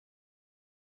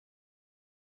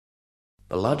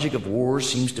The logic of war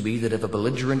seems to be that if a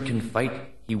belligerent can fight,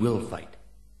 he will fight.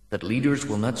 That leaders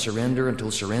will not surrender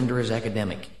until surrender is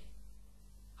academic.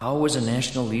 How is a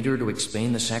national leader to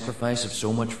explain the sacrifice of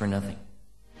so much for nothing?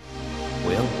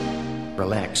 Well,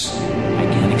 relax. I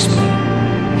can't explain.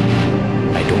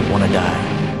 I don't want to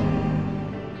die.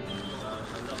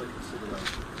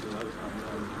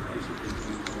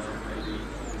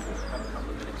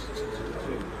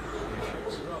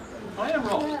 I am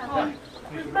wrong.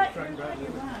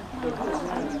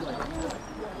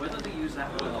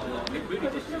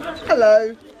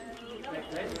 Hello.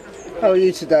 How are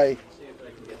you today?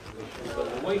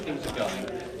 The way things are going,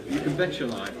 you can bet your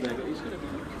life that it's going to be.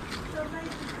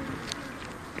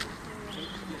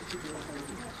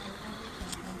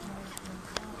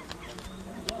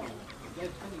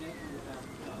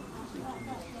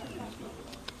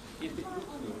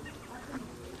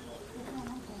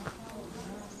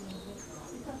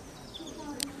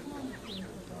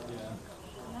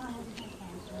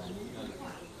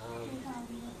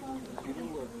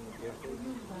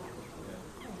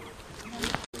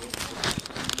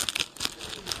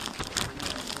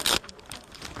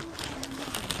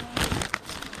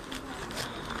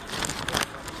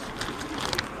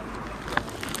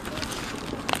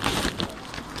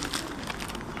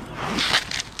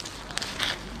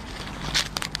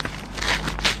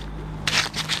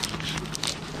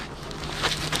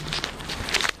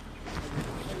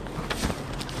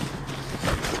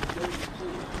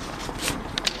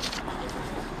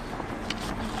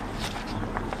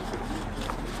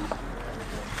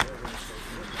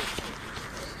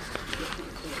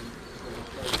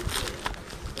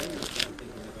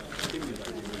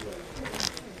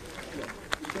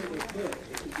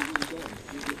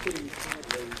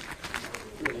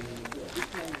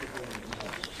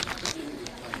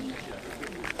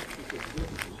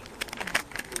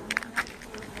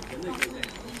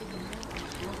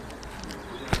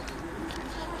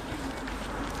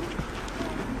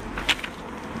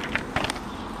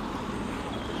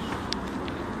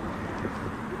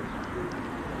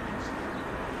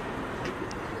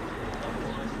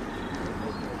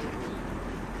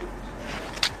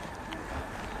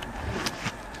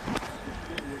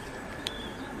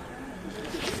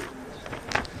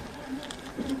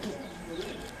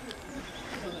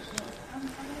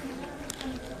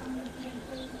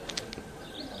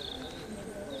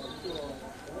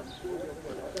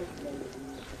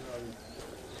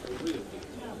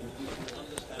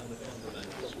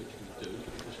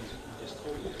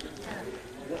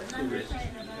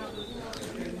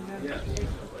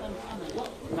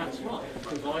 That's right,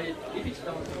 provided if it's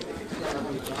done,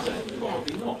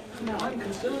 probably not. I'm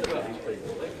concerned about these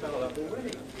people, they fell up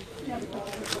already.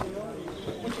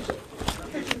 Which is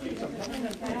I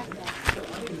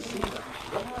can see that.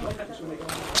 What happens when they go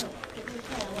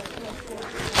out?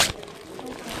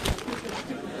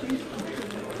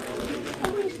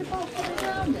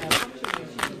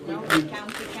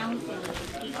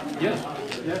 Yeah.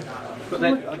 But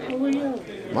then,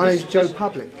 My name's Joe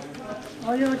Public.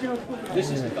 this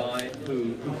is the guy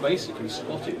who basically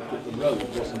spotted that the road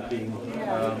wasn't being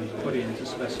put into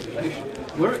specification.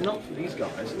 Were it not for these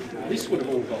guys, this would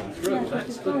have all gone through.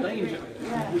 That's the danger.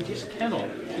 We just cannot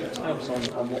keep tabs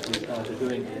on what these guys are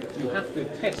doing. You have to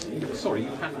test, you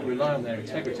have to rely on their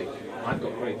integrity. I've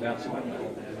got great doubts about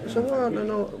that. So why aren't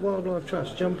the Wildlife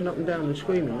Trust jumping up and down and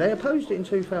screaming? They opposed it in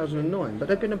 2009, but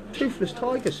they've been a toothless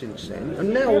tiger since then,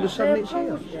 and now all of a sudden it's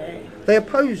here. They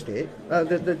opposed it,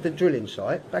 the drilling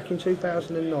site, back in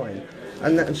 2009,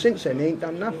 and since then they ain't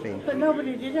done nothing. But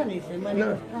nobody did anything when it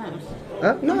was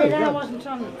passed. No, I mean, I wasn't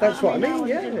on. that's what I mean.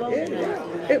 Yeah.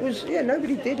 It was. Yeah,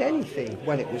 nobody did anything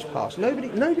when it was passed.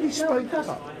 Nobody spoke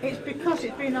up. It's because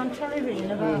it's been on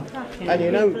television about fracking. And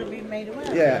you know, people have been made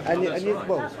aware. Yeah, and you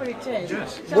well, that's what it is.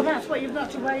 Yes. So that's what you've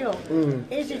got to weigh up.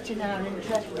 Is it in our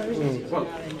interest or is it in Well,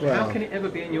 our interest? how can it ever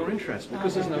be in your interest?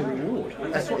 Because there's no reward.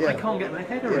 That's what I can't get my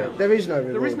head around. there is no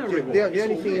reward. There is no reward. The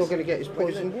only thing you're going to get is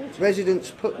poison.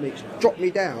 Residents dropped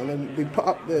me down, and we put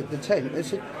up the tent. They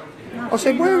said, I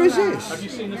said, where is this? Have you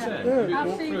seen the tent? Have you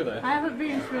walked through there? I haven't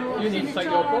been through. You need to take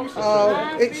your boxes through Oh,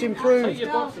 there. it's improved. Take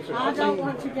your boxes through. I don't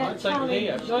want to get I'd take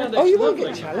Leah. challenged. No, Oh, you won't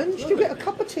lovely. get challenged. You'll get a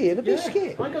cup of tea and a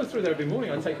biscuit. I go through there every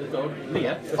morning. I take the dog,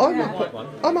 Leah, the white one.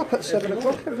 I'm up at 7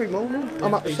 o'clock every morning.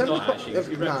 I'm up at He's 7 not o'clock.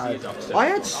 actually, he reckons he's upset. I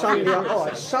had Sunday.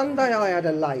 Alright, Sunday I had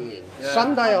a lay-in.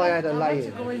 Sunday I had a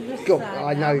lay-in. God,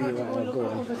 I know you are. Go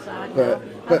on.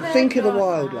 But think of the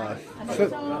wildlife.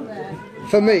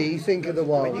 For me, think of the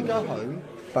wildlife. When you go home,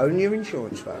 phone your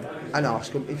insurance firm and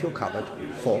ask them if you're covered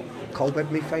for coal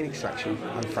bed methane extraction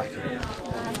and fracking.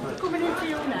 Coming into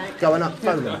your neck. Going up,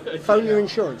 phone them. Phone your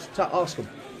insurance. Ask them.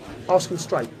 Ask them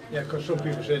straight. Yeah, because some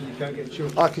people say you can't get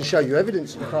insurance. I can show you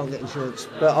evidence you can't get insurance,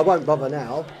 but I won't bother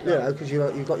now, you know, because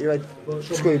you've got your head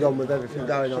screwed on with everything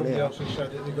going on Somebody here. else has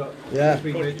said that they got. Yeah.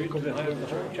 Big major company.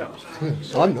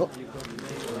 I'm not.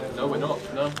 No, we're not.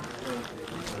 No.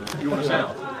 You want us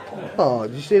out? Oh,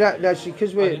 do you see that? No,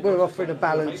 because we're offering a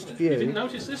balanced You didn't view.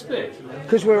 notice this bit?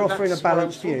 Because we're offering a That's what I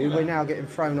balanced was talking view, we're about. now getting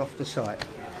thrown off the site.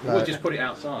 We'll just put it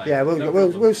outside. Yeah, No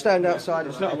problem. we'll stand outside.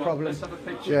 It's not a problem. Let's have a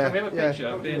picture. Yeah, Can we have a picture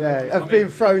of being, of being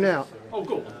thrown out. Oh,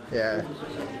 good. Yeah,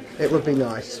 it would be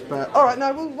nice. But all right,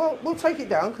 no, we'll take it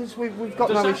down because we've got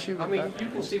no issue with I mean, that. you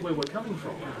can see where we're coming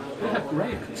from. We have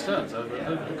grave concerns over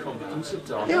the competence of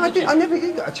Derby. Yeah, I never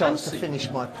did get a chance to Fancy-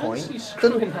 finish my point. fancy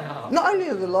screwing that up. Not only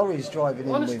are the lorries driving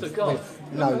in Honest to with God,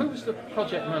 no, who's the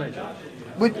project manager?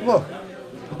 with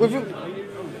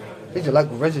he's a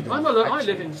local resident. I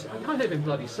live in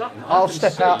bloody Sutton. I'll I can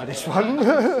step see out of this one.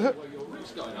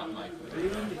 what's going on, mate.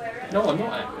 No, I'm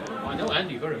not Andy. I know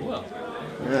Andy very well.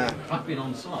 Yeah, I've been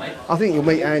on site. I think you'll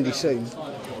meet Andy soon.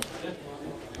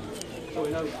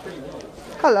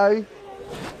 Hello,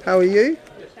 how are you?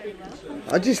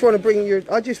 I just want to bring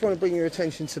your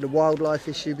attention to the wildlife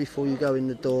issue before you go in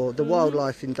the door. The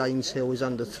wildlife in Daneshill is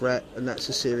under threat, and that's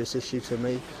a serious issue to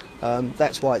me.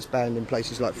 That's why it's banned in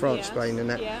places like France, Spain, and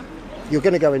that. Yeah. You're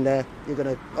going to go in there. You're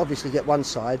going to obviously get one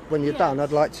side. When you're done,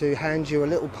 I'd like to hand you a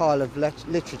little pile of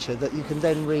literature that you can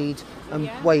then read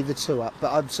and weigh the two up.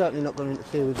 But I'm certainly not going to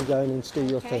interfere with you going in and do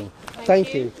your thing.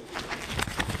 Thank you.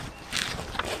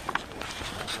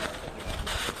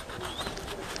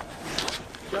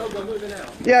 Joe, we're moving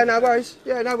out. Yeah, no worries.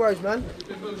 Yeah, no worries, man.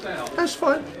 We moved out. That's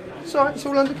fine. It's all right. It's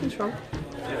all under control.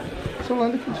 It's all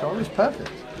under control. It's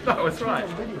perfect. No, it's right.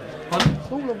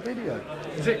 It's all on video.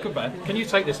 Is it good, man? Can you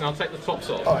take this and I'll take the tops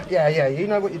off? All right, yeah, you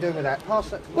know what you're doing with that.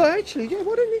 Pass that. Well, actually, yeah,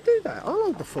 why don't you do that? I'll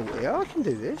hold the fort here. I can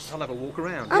do this. I'll have a walk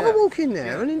around. Have a walk in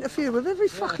there and interfere with every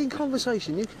fucking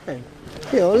conversation you can.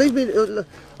 Yeah, I'll leave me.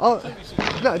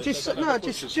 Just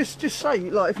say,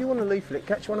 like, if you want a leaflet,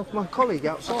 catch one off my colleague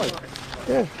outside.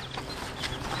 Yeah.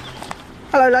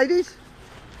 Hello, ladies.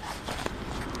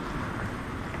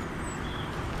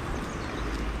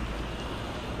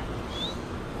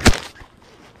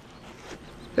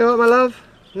 You know what, my love?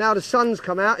 Now the sun's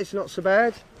come out, it's not so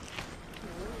bad.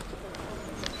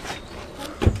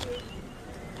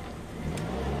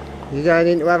 You're going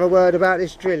in to have a word about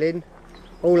this drilling.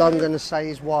 All I'm going to say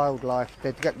is wildlife.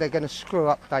 They're going to screw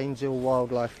up Daneshill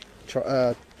Wildlife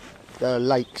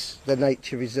Lakes, the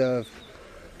nature reserve.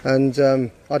 And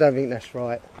I don't think that's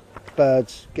right.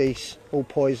 Birds, geese, all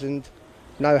poisoned,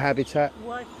 no habitat.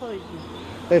 Why poison?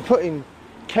 They're putting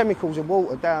chemicals and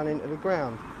water down into the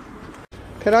ground.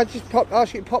 Can I just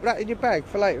ask you to pop that in your bag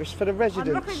for later? It's for the residents.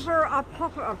 I'm looking for a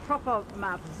proper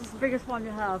map. This is the biggest one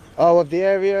you have. Oh, of the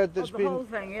area that's the been. whole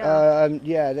thing, yeah.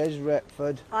 Yeah, there's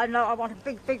Retford. I know. I want a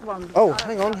big one. Oh,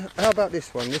 hang on. How about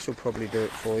this one? This will probably do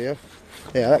it for you.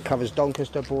 Yeah, that covers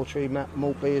Doncaster, Bawtry,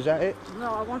 Maltby. Is that it?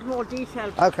 No, I want more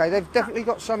detail. Okay, they've definitely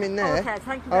got some in there. Okay,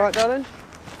 thank you. All right, darling.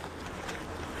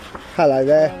 Hello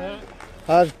there.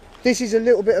 This is a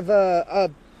little bit of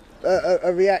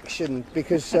a reaction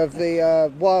because of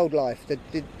the wildlife,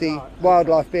 the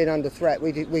wildlife being under threat.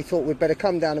 We thought we'd better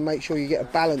come down and make sure you get a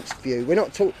balanced view.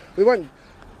 We won't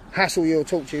hassle you or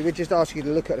talk to you. We just ask you to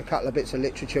look at a couple of bits of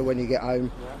literature when you get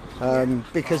home,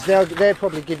 because they'll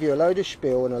probably give you a load of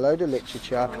spiel and a load of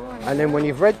literature, and then when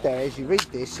you've read theirs, you read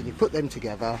this and you put them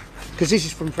together. Because this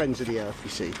is from Friends of the Earth, you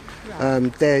see.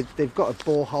 They've got a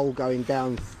borehole going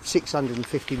down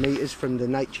 650 metres from the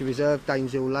nature reserve,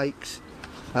 Daneshill Lakes.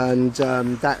 And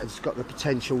that has got the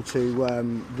potential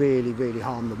to really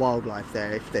harm the wildlife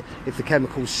there. If the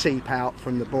chemicals seep out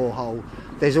from the borehole,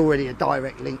 there's already a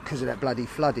direct link because of that bloody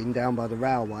flooding down by the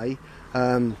railway.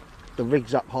 The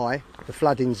rig's up high, the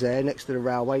flooding's there next to the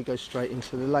railway, goes straight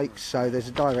into the lakes, so there's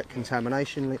a direct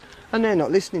contamination link. And they're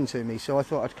not listening to me, so I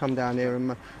thought I'd come down here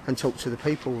and talk to the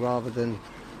people rather than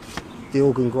the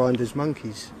organ grinders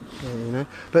monkeys. You know.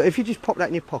 But if you just pop that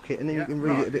in your pocket and then you can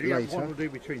read it a bit later. One will do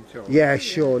between two. Yeah,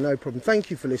 sure, no problem.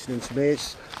 Thank you for listening to me.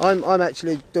 I'm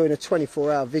actually doing a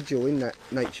 24-hour vigil in that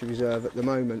nature reserve at the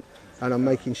moment, and I'm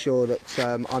making sure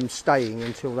that I'm staying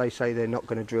until they say they're not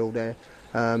going to drill there.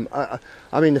 I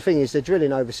mean, the thing is, they're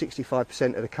drilling over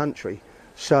 65% of the country,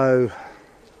 so.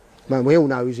 Man, we all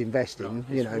know who's investing,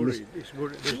 you know. There's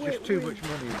just too much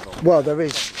money involved. Well, there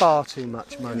is far too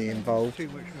much money involved. Too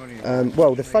much money involved.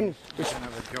 Well, the fun. We can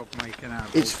have a job making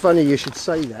out. It's funny you should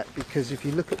say that, because if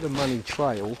you look at the money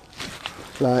trail,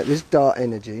 like there's Dart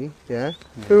Energy, yeah.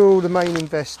 Who are all the main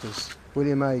investors?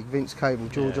 William Hague, Vince Cable,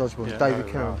 George Osborne, David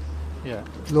Carroll. Yeah.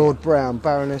 Lord Brown,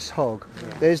 Baroness Hogg.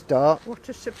 There's Dart. What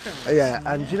a surprise. Yeah,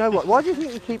 and do you know what? Why do you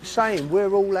think he keeps saying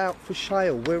we're all out for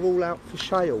shale? We're all out for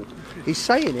shale. He's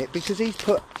saying it because he's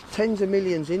put tens of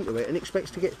millions into it and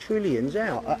expects to get trillions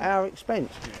out at our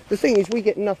expense. The thing is, we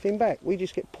get nothing back. We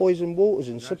just get poisoned waters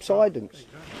and subsidence.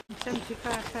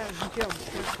 75,000 jobs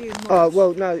for a few months. Oh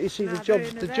well, no. You see, Now the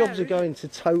jobs doing it are there, going to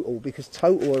Total because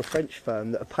Total are a French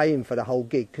firm that are paying for the whole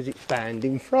gig because it's banned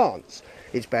in France.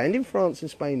 It's banned in France and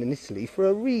Spain and Italy for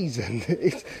a reason.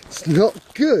 It's not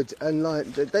good, and like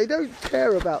they don't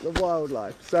care about the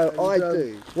wildlife. So I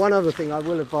do. One other thing I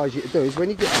will advise you to do is when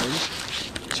you get home,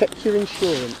 check your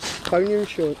insurance. Phone your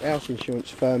house insurance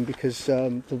firm because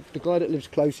the guy that lives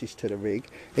closest to the rig,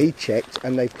 he checked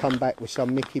and they've come back with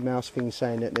some Mickey Mouse thing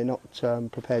saying that they're not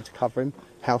prepared to cover him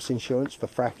house insurance for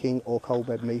fracking or coal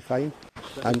bed methane.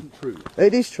 That isn't true.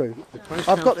 It is true.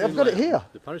 I've got it here.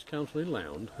 The Parish Council in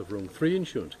Lound have rung 3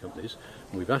 insurance companies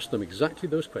and we've asked them exactly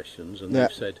those questions and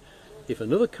they've said if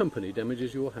another company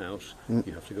damages your house,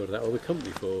 you have to go to that other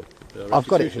company for restitution. I've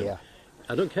got it here.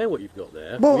 I don't care what you've got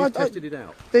there. Well, we've tested it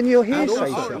out. Then you're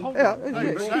hearsay.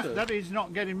 That is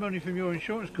not getting money from your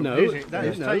insurance company, is it? That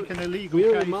is taking a legal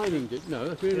we're case. A mining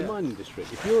we're in a mining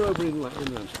district. If you're over in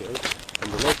Lansfield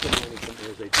and the local mining company,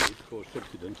 as they did, cause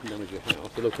subsidence and damage your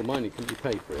house, the local mining company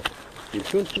pay for it. The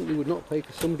insurance company would not pay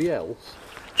for somebody else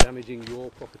damaging your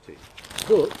property.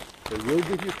 But they will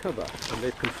give you cover, and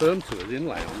they've confirmed to us in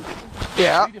Lounge.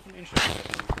 3 different insurance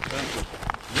companies have confirmed to us,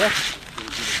 yes, they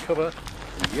would give us cover.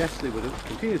 And yes, they would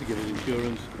continue to give us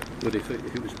insurance, but if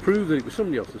it was proved that it was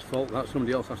somebody else's fault, that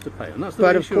somebody else has to pay, and that's the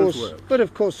way insurance works. But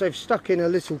of course, they've stuck in a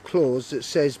little clause that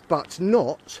says, but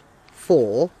not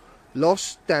for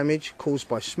loss, damage caused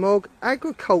by smog,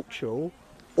 agricultural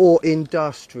or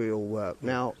industrial work.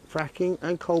 Now, fracking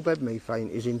and coal bed methane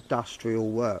is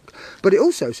industrial work. But it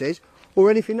also says,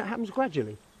 or anything that happens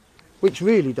gradually, which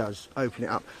really does open it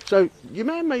up. So your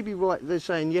man may be right, they're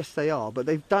saying yes they are, but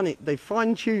they've done it, they've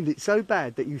fine-tuned it so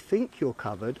bad that you think you're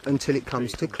covered until it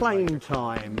comes to claim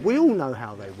time. We all know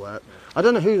how they work. I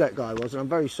don't know who that guy was, and I'm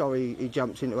very sorry he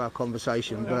jumped into our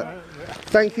conversation, but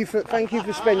thank you for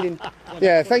spending,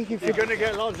 thank you for... You're going to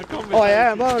get lots of conversations. I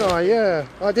am, aren't I? Yeah.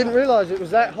 I didn't realise it was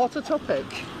that hot a topic.